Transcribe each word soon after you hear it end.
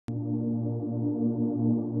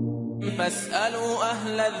فاسألوا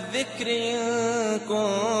أهل الذكر إن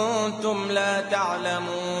كنتم لا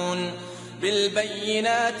تعلمون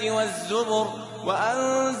بالبينات والزبر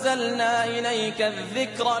وأنزلنا إليك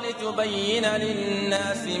الذكر لتبين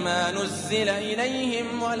للناس ما نزل إليهم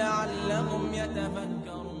ولعلهم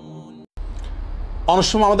يتفكرون. অনেক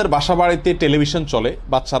সময় আমাদের বাসা বাড়িতে টেলিভিশন চলে,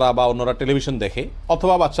 বাচ্চারা বা অন্যরা টেলিভিশন দেখে,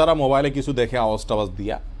 অথবা বাচ্চারা মোবাইলে কিছু দেখে আওয়াজ টাওয়াজ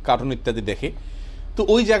দিয়া, কার্টুন ইত্যাদি দেখে। তো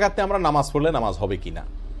ওই জায়গাতে আমরা নামাজ পড়লে নামাজ হবে কিনা?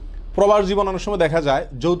 প্রবাস জীবন অনেক সময় দেখা যায়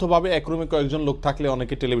যৌথভাবে এক রুমে কয়েকজন লোক থাকলে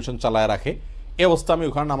অনেকে টেলিভিশন চালায় রাখে। এই অবস্থা আমি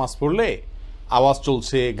ওখানে নামাজ পড়লে আওয়াজ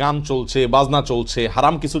চলছে, গান চলছে, বাজনা চলছে,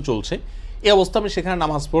 হারাম কিছু চলছে, এই অবস্থা আমি সেখানে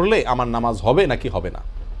নামাজ পড়লে আমার নামাজ হবে নাকি হবে না?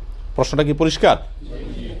 প্রশ্নটা কি পরিষ্কার?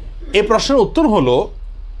 এই প্রশ্নের উত্তর হলো,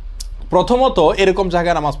 প্রথমত এরকম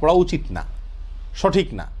জায়গায় নামাজ পড়া উচিত না, সঠিক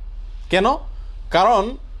না। কেন? কারণ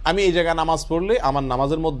আমি এই জায়গায় নামাজ পড়লে আমার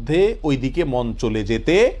নামাজের মধ্যে ওই দিকে মন চলে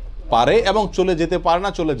যেতে পারে, এবং চলে যেতে পারে না,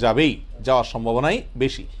 চলে যাবেই, যাওয়ার সম্ভাবনাই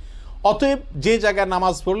বেশি। অতএব যে জায়গায়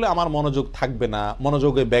নামাজ পড়লে আমার মনোযোগ থাকবে না,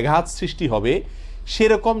 মনোযোগে ব্যাঘাত সৃষ্টি হবে,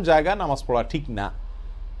 সেরকম জায়গায় নামাজ পড়া ঠিক না।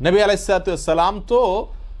 নবী আলাইহিসসালাম তো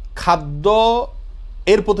খাদ্য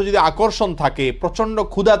এর প্রতি যদি আকর্ষণ থাকে, প্রচণ্ড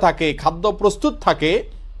ক্ষুধা থাকে, খাদ্য প্রস্তুত থাকে,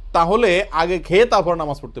 তাহলে আগে খেয়ে তারপর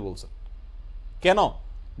নামাজ পড়তে বলছেন। কেন?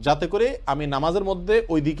 যাতে করে আমি নামাজের মধ্যে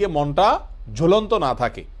ওইদিকে মনটা ঝুলন্ত না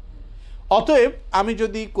থাকে। অতএব আমি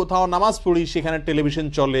যদি কোথাও নামাজ পড়ি, সেখানে টেলিভিশন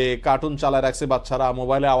চলে, কার্টুন চালায় রাখছে বাচ্চারা,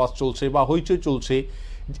 মোবাইলে আওয়াজ চলছে বা হইচই চলছে,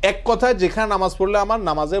 এক কথায় যেখানে নামাজ পড়লে আমার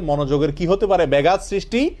নামাজে মনোযোগের কি হতে পারে, ব্যাঘাত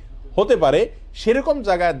সৃষ্টি হতে পারে, সেরকম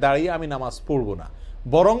জায়গায় দাঁড়িয়ে আমি নামাজ পড়ব না।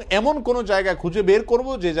 বরং এমন কোনো জায়গা খুঁজে বের করব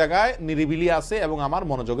যে জায়গায় নিরিবিলি আছে এবং আমার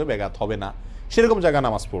মনোযোগে ব্যাঘাত হবে না, সেরকম জায়গায়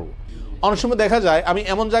নামাজ পড়ব। অনেক সময় দেখা যায় আমি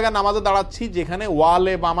এমন জায়গায় নামাজে দাঁড়াচ্ছি যেখানে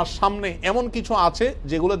ওয়ালে বা আমার সামনে এমন কিছু আছে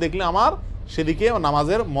যেগুলো দেখলে আমার সেদিকে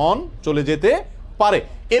নামাজের মন চলে যেতে পারে।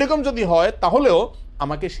 এরকম যদি হয় তাহলেও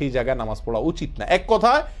আমাকে সেই জায়গায় নামাজ পড়া উচিত না। এক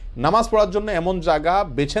কথায় নামাজ পড়ার জন্য এমন জায়গা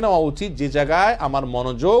বেছে নেওয়া উচিত যে জায়গায় আমার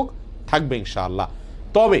মনোযোগ থাকবে ইনশাআল্লাহ।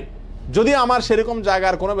 তবে যদি আমার সেরকম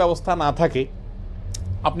জায়গার কোনো ব্যবস্থা না থাকে,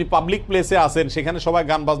 আপনি পাবলিক প্লেসে আছেন, সেখানে সবাই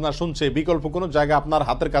গান বাজনা শুনছে, বিকল্প কোনো জায়গা আপনার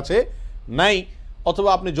হাতের কাছে নাই, অথবা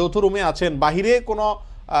আপনি যৌথ রুমে আছেন, বাহিরে কোনো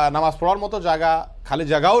নামাজ পড়ার মতো জায়গা, খালি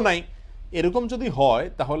জায়গাও নাই, এরকম যদি হয়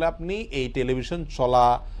তাহলে আপনি এই টেলিভিশন চলা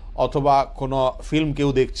অথবা কোনো ফিল্ম কেউ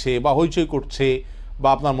দেখছে বা হইচই করছে বা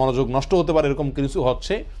আপনার মনোযোগ নষ্ট হতে পারে, এরকম কিছু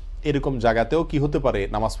হচ্ছে, এরকম জায়গাতেও কি হতে পারে,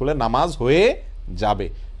 নামাজ পড়লে নামাজ হয়ে যাবে।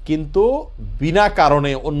 কিন্তু বিনা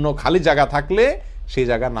কারণে অন্য খালি জায়গা থাকলে সেই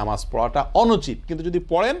জায়গায় নামাজ পড়াটা অনুচিত। কিন্তু যদি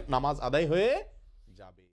পড়েন নামাজ আদায় হয়ে